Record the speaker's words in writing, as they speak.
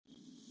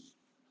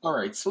All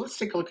right, so let's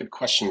take a look at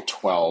question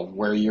 12,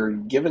 where you're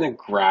given a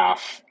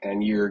graph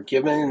and you're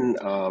given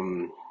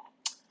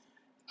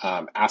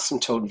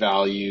asymptote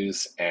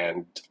values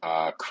and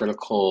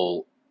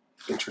critical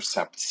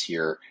intercepts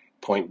here,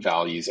 point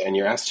values, and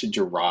you're asked to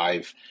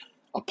derive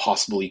a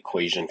possible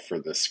equation for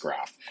this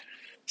graph.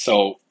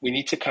 So we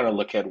need to kind of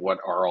look at what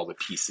are all the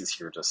pieces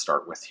here to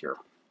start with here.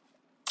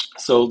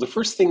 So the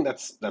first thing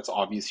that's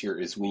obvious here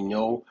is we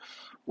know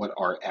what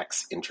our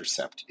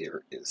x-intercept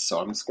here is. So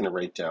I'm just going to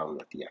write down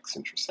what the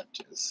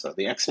x-intercept is. So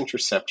the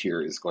x-intercept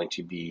here is going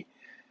to be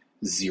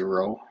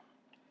 0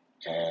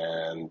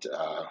 and,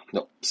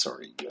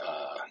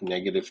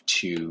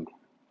 -2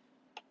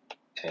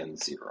 and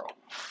 0.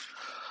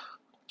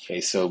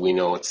 Okay, so we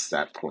know it's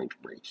that point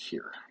right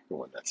here, the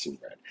one that's in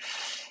red.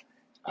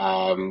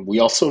 We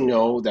also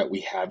know that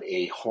we have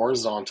a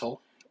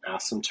horizontal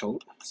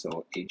asymptote,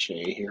 so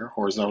HA here,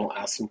 horizontal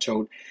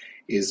asymptote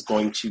is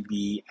going to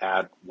be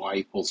at y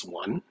equals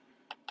 1.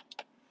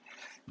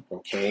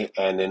 Okay,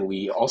 and then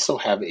we also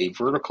have a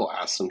vertical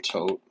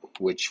asymptote,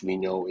 which we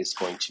know is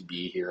going to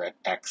be here at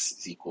x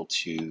is equal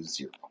to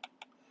 0.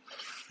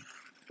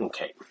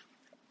 Okay,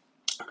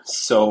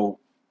 so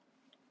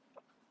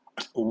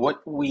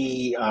what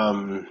we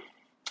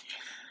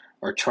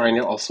are trying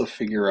to also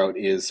figure out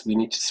is we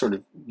need to sort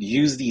of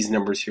use these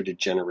numbers here to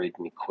generate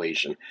an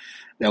equation.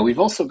 Now we've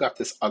also got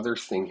this other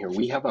thing here.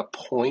 We have a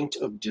point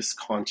of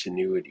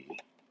discontinuity.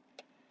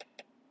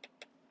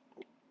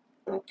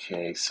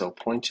 Okay, so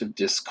point of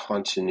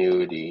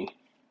discontinuity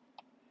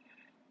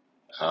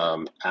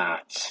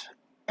at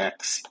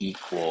x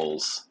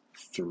equals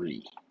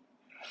 3.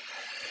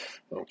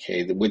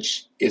 Okay,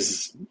 which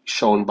is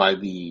shown by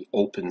the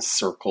open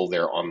circle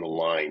there on the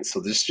line.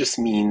 So this just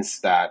means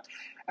that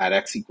at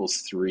x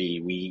equals 3,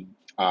 we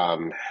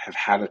have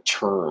had a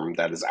term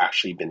that has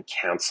actually been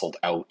canceled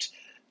out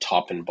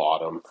top and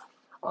bottom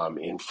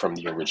from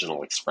the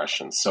original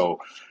expression. So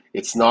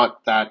it's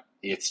not that,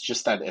 it's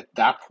just that at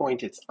that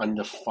point it's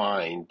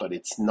undefined, but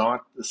it's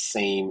not the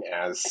same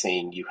as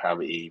saying you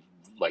have a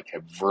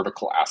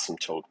vertical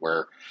asymptote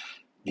where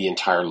the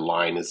entire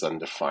line is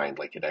undefined,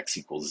 like at x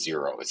equals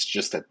 0. It's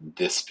just at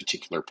this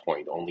particular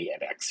point, only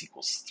at x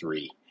equals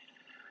 3.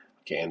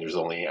 Okay, and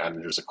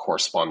there's a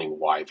corresponding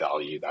y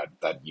value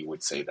that you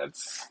would say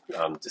that's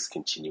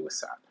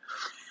discontinuous at.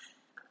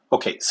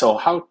 Okay, so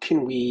how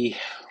can we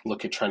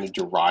look at trying to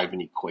derive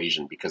an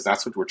equation? Because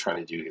that's what we're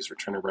trying to do, is we're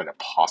trying to write a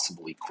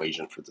possible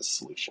equation for this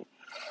solution.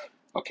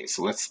 Okay,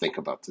 so let's think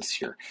about this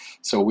here.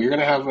 So we're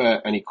going to have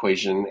an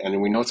equation, and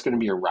we know it's going to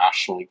be a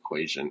rational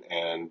equation,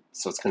 and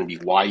so it's going to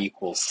be y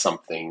equals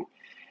something,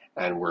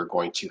 and we're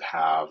going to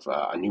have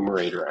a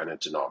numerator and a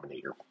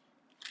denominator.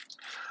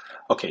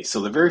 Okay, so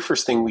the very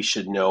first thing we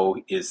should know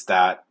is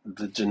that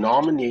the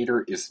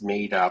denominator is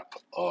made up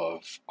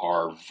of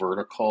our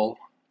vertical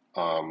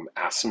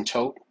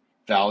asymptote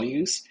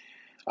values,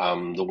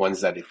 the ones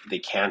that they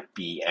can't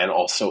be, and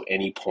also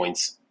any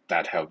points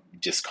that have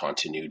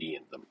discontinuity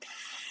in them.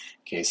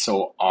 Okay,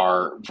 so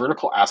our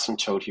vertical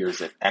asymptote here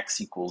is at x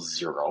equals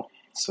 0.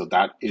 So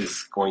that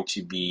is going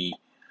to be,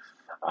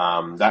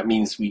 that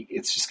means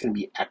it's just going to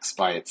be x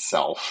by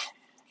itself.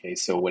 Okay,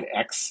 so when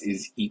x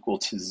is equal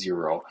to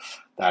 0,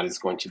 that is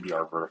going to be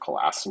our vertical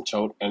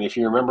asymptote. And if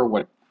you remember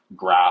what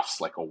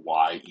graphs like a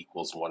y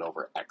equals 1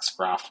 over x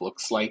graph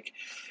looks like,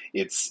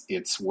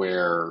 it's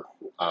where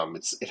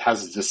it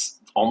has this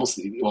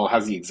it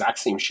has the exact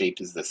same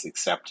shape as this,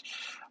 except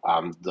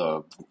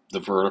the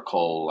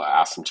vertical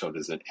asymptote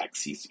is at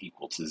x is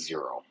equal to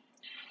 0.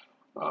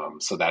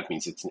 So that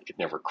means it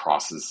never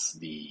crosses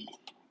the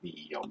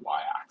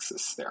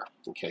y-axis there.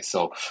 Okay,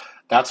 so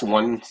that's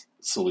one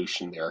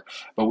solution there.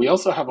 But we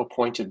also have a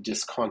point of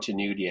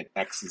discontinuity at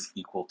x is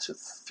equal to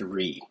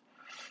 3.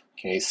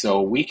 Okay,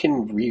 so we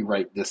can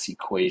rewrite this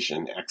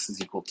equation, x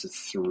is equal to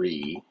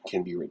 3,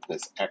 can be written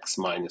as x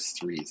minus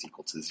 3 is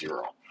equal to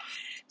 0.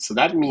 So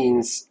that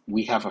means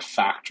we have a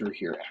factor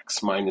here,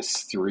 x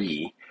minus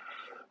 3,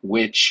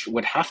 which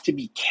would have to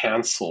be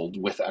canceled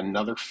with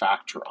another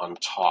factor on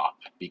top,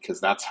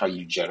 because that's how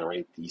you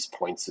generate these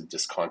points of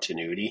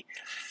discontinuity.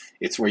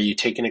 It's where you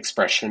take an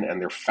expression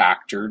and they're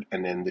factored,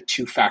 and then the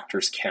two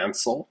factors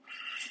cancel.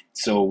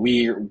 So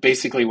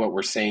basically what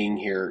we're saying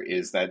here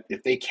is that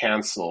if they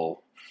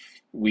cancel,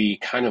 we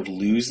kind of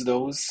lose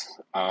those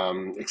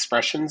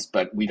expressions,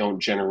 but we don't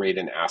generate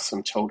an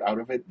asymptote out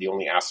of it. The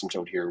only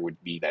asymptote here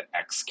would be that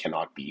x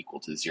cannot be equal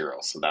to 0.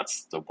 So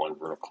that's the one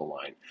vertical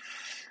line.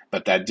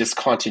 But that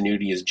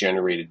discontinuity is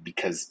generated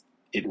because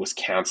it was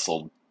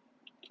canceled.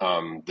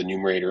 The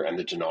numerator and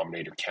the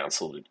denominator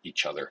canceled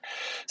each other.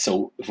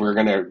 So if we're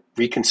going to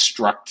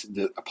reconstruct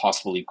a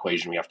possible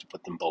equation, we have to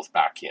put them both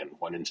back in,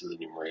 one into the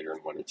numerator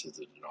and one into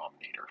the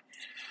denominator.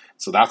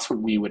 So that's what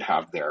we would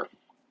have there.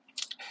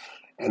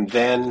 And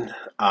then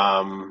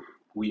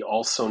we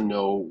also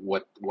know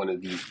what one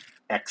of the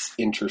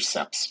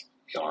x-intercepts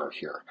are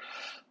here.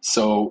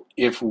 So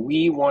if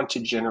we want to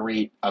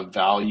generate a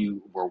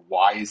value where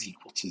y is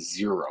equal to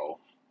 0,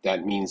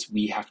 that means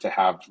we have to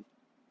have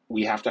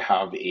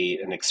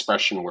an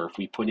expression where if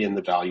we put in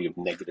the value of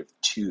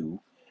 -2,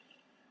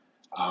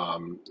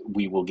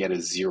 we will get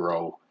a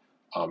 0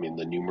 in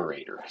the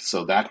numerator.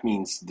 So that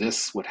means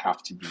this would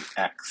have to be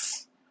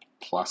x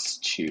plus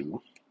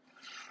 2,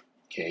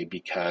 okay,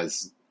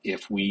 because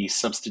if we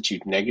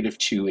substitute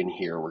 -2 in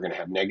here, we're going to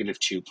have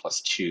 -2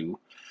 plus 2,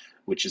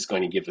 which is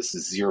going to give us a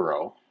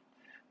 0.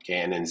 Okay,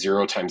 and then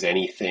 0 times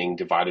anything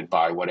divided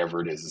by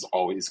whatever it is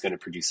always going to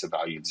produce a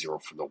value of 0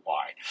 for the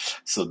y.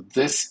 So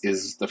this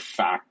is the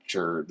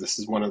factor, this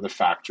is one of the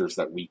factors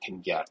that we can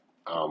get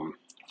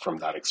from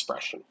that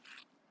expression.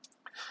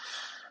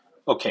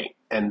 Okay,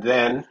 and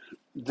then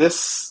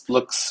this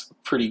looks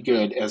pretty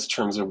good as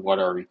terms of what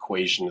our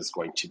equation is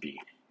going to be.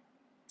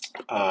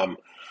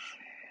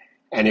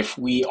 And if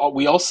we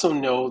also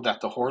know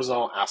that the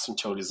horizontal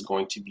asymptote is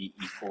going to be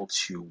equal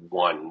to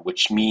 1,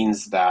 which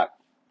means that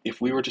if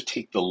we were to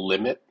take the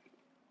limit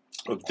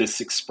of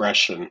this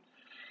expression,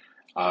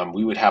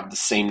 we would have the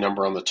same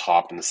number on the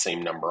top and the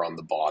same number on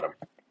the bottom.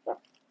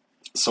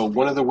 So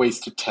one of the ways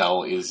to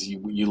tell is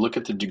you look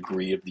at the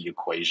degree of the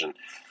equation.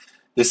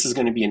 This is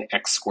going to be an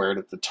x squared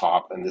at the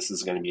top, and this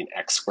is going to be an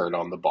x squared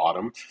on the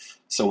bottom.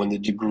 So when the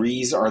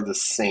degrees are the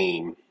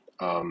same,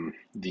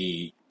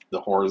 the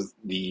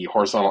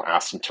horizontal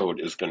asymptote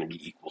is going to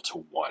be equal to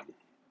 1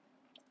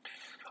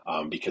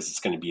 because it's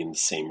going to be in the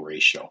same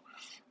ratio.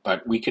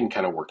 But we can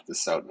kind of work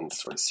this out and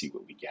sort of see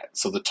what we get.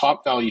 So the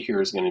top value here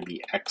is going to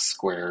be x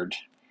squared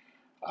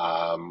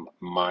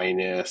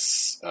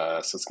minus, so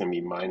it's going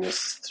to be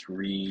minus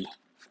 3x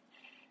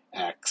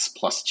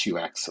plus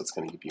 2x, so it's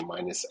going to give you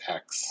minus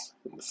x,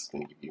 and this is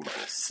going to give you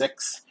minus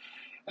 6.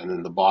 And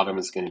then the bottom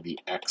is going to be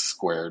x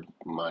squared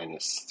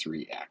minus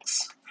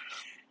 3x.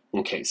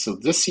 Okay, so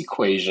this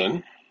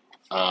equation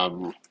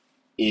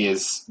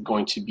is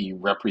going to be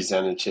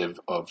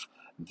representative of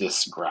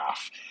this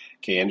graph.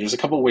 Okay, and there's a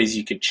couple ways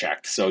you could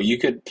check. So you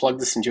could plug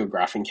this into a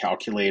graphing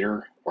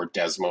calculator or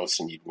Desmos,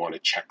 and you'd want to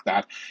check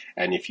that.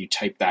 And if you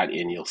type that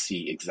in, you'll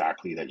see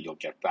exactly that you'll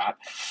get that.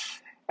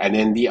 And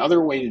then the other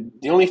way,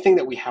 the only thing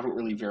that we haven't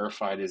really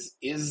verified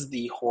is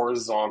the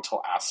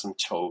horizontal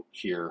asymptote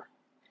here.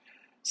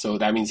 So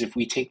that means if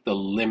we take the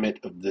limit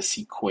of this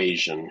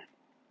equation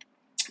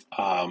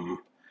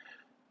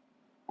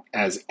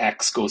as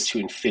x goes to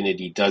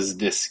infinity, does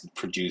this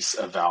produce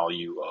a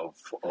value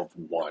of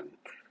 1?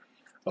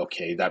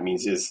 Okay, that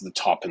means is the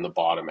top and the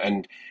bottom.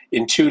 And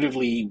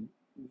intuitively,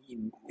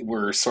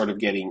 we're sort of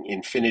getting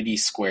infinity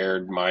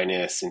squared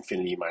minus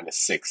infinity minus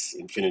 6,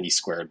 infinity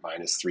squared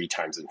minus 3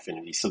 times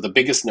infinity. So the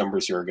biggest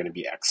numbers here are going to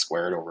be x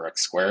squared over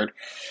x squared,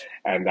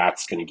 and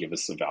that's going to give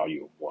us a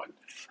value of 1.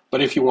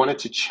 But if you wanted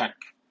to check,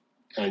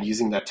 and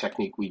using that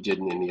technique we did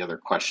in the other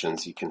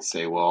questions, you can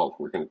say, well,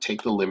 we're going to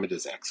take the limit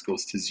as x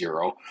goes to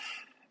 0,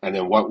 and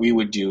then what we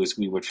would do is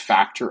we would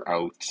factor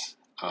out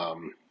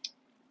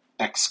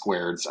x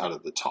squareds out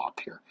of the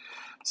top here.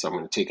 So I'm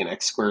going to take an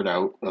x squared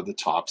out of the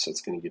top, so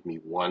it's going to give me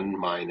 1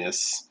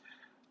 minus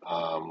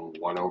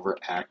 1 over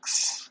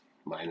x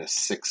minus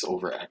 6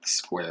 over x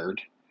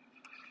squared.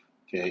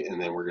 Okay,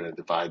 and then we're going to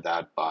divide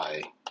that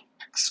by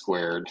x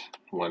squared,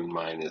 1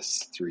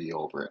 minus 3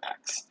 over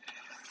x.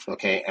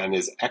 Okay, and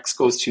as x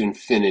goes to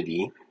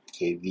infinity,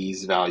 okay,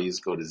 these values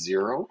go to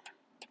 0.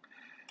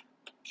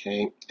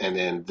 Okay, and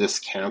then this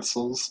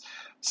cancels,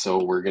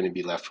 so we're going to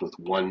be left with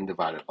 1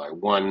 divided by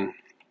 1,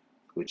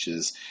 which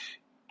is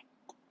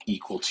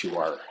equal to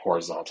our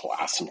horizontal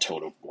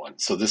asymptote of 1.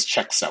 So this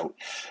checks out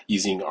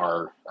using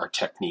our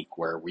technique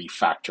where we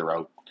factor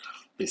out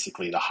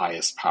basically the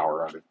highest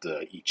power out of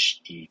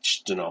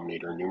each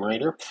denominator and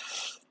numerator.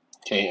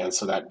 Okay, and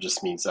so that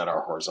just means that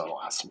our horizontal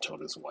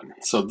asymptote is 1.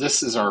 So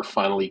this is our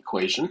final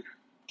equation.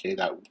 Okay,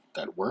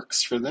 that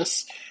works for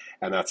this,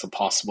 and that's a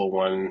possible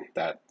one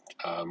that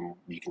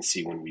you can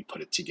see when we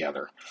put it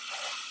together.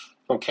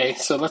 Okay,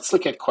 so let's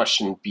look at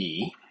question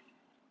B.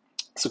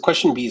 So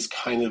question B is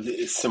kind of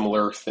a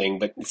similar thing,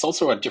 but it's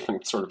also a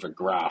different sort of a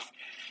graph.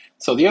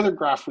 So the other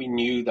graph, we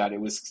knew that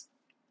it was,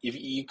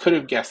 you could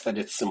have guessed that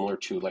it's similar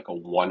to like a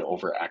 1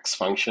 over x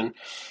function.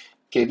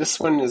 Okay, this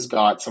one has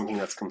got something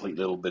that's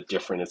completely a little bit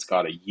different. It's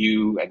got a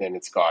u, and then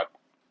it's got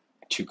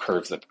 2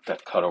 curves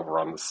that cut over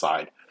on the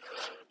side.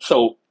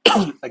 So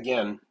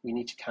again, we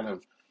need to kind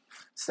of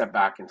step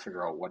back and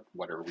figure out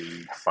what are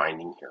we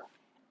finding here.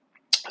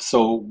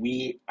 So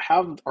we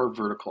have our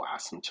vertical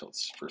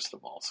asymptotes, first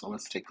of all. So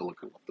let's take a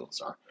look at what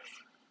those are.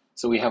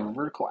 So we have a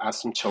vertical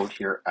asymptote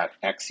here at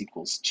x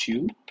equals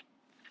 2,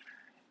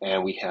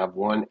 and we have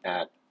one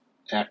at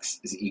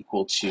x is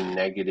equal to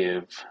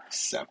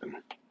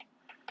 -7.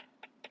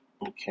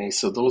 Okay,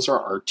 so those are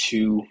our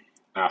 2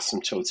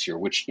 asymptotes here,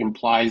 which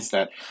implies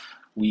that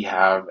we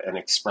have an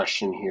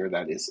expression here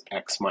that is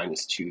x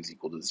minus 2 is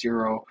equal to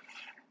 0,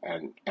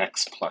 and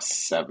x plus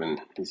 7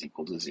 is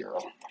equal to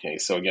 0. Okay,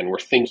 so again, we're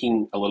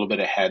thinking a little bit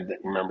ahead.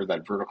 That remember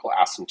that vertical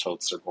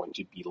asymptotes are going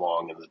to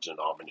belong in the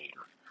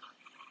denominator.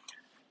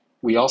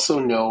 We also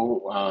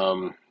know,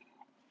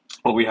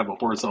 well, we have a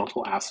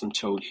horizontal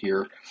asymptote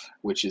here,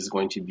 which is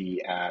going to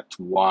be at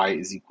y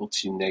is equal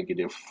to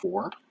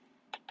 -4.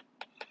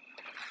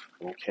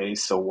 Okay,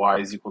 so y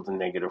is equal to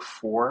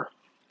 -4.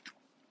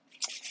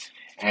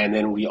 And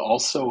then we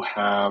also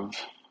have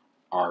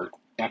our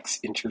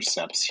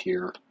x-intercepts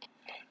here,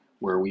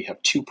 where we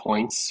have 2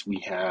 points. We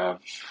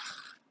have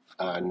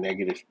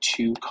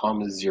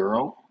 -2,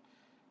 0,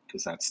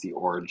 because that's the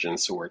origin,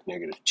 so we're at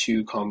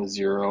 -2,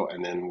 0,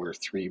 and then we're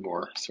 3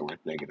 more, so we're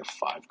at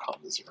 -5,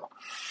 0.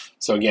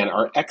 So again,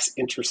 our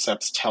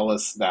x-intercepts tell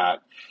us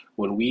that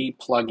when we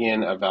plug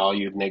in a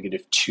value of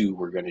 -2,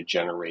 we're going to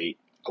generate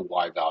a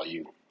y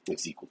value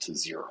is equal to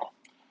 0.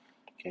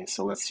 Okay,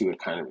 so let's see what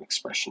kind of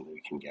expression we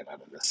can get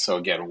out of this. So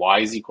again, y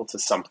is equal to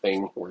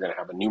something. We're going to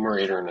have a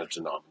numerator and a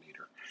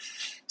denominator.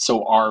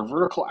 So our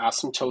vertical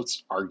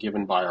asymptotes are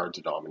given by our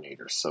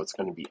denominator. So it's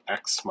going to be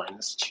x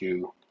minus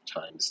 2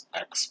 times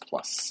x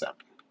plus 7.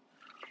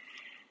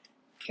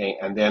 Okay,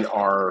 and then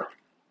our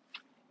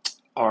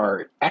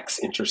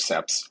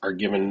x-intercepts are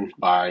given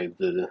by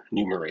the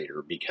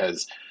numerator,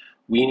 because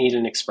we need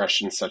an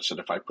expression such that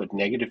if I put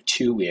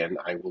 -2 in,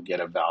 I will get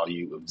a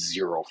value of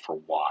 0 for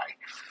y.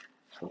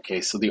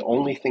 Okay, so the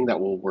only thing that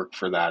will work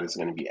for that is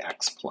going to be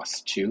x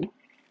plus 2.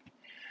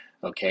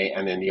 Okay,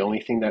 and then the only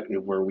thing that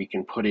where we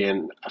can put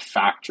in a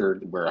factor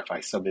where if I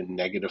sub in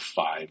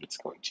 -5, it's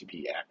going to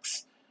be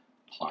x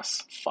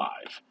plus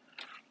 5.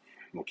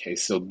 Okay,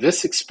 so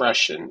this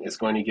expression is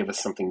going to give us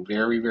something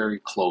very, very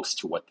close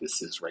to what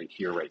this is right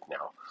here, right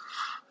now.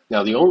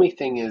 Now, the only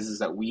thing is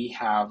that we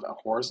have a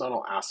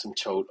horizontal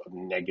asymptote of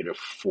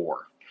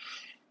 -4.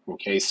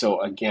 Okay,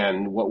 so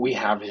again, what we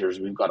have here is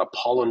we've got a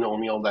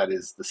polynomial that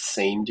is the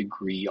same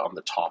degree on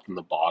the top and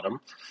the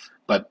bottom,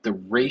 but the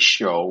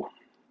ratio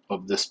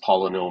of this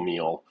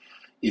polynomial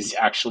is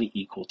actually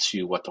equal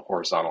to what the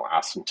horizontal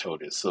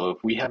asymptote is. So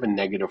if we have a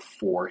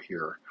 -4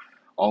 here,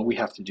 all we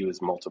have to do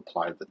is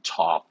multiply the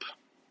top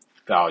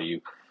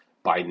value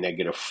by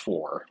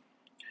 -4,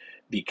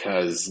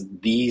 because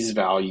these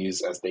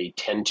values, as they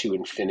tend to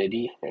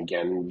infinity,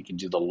 again, we can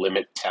do the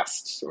limit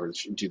test or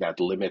do that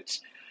limit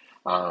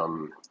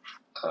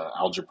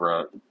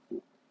algebra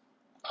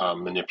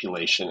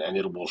manipulation, and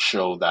it will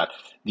show that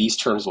these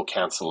terms will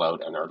cancel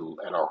out, and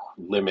our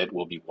limit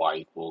will be y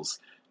equal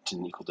to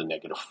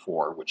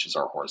 -4, which is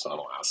our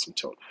horizontal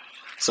asymptote.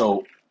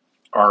 So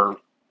our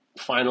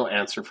final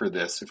answer for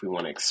this, if we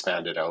want to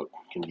expand it out,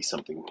 can be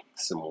something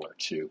similar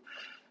to.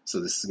 So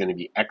this is going to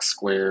be x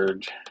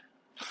squared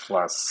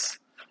plus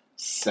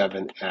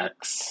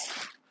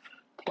 7x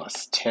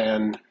plus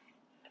 10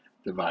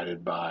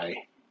 divided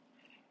by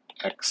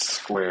x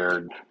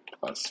squared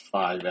plus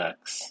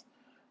 5x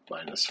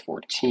minus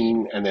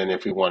 14. And then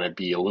if we want to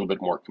be a little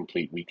bit more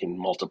complete, we can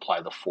multiply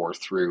the 4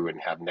 through and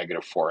have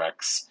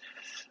 -4x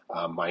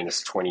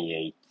minus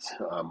 28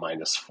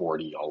 minus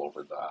 40 all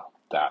over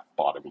that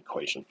bottom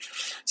equation.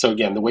 So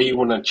again, the way you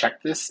want to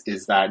check this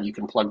is that you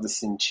can plug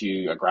this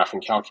into a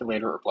graphing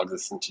calculator or plug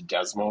this into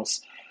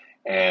Desmos,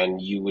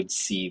 and you would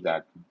see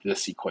that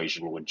this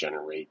equation would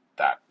generate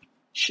that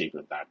shape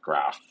of that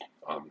graph,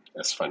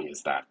 as funny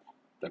as that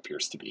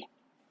appears to be.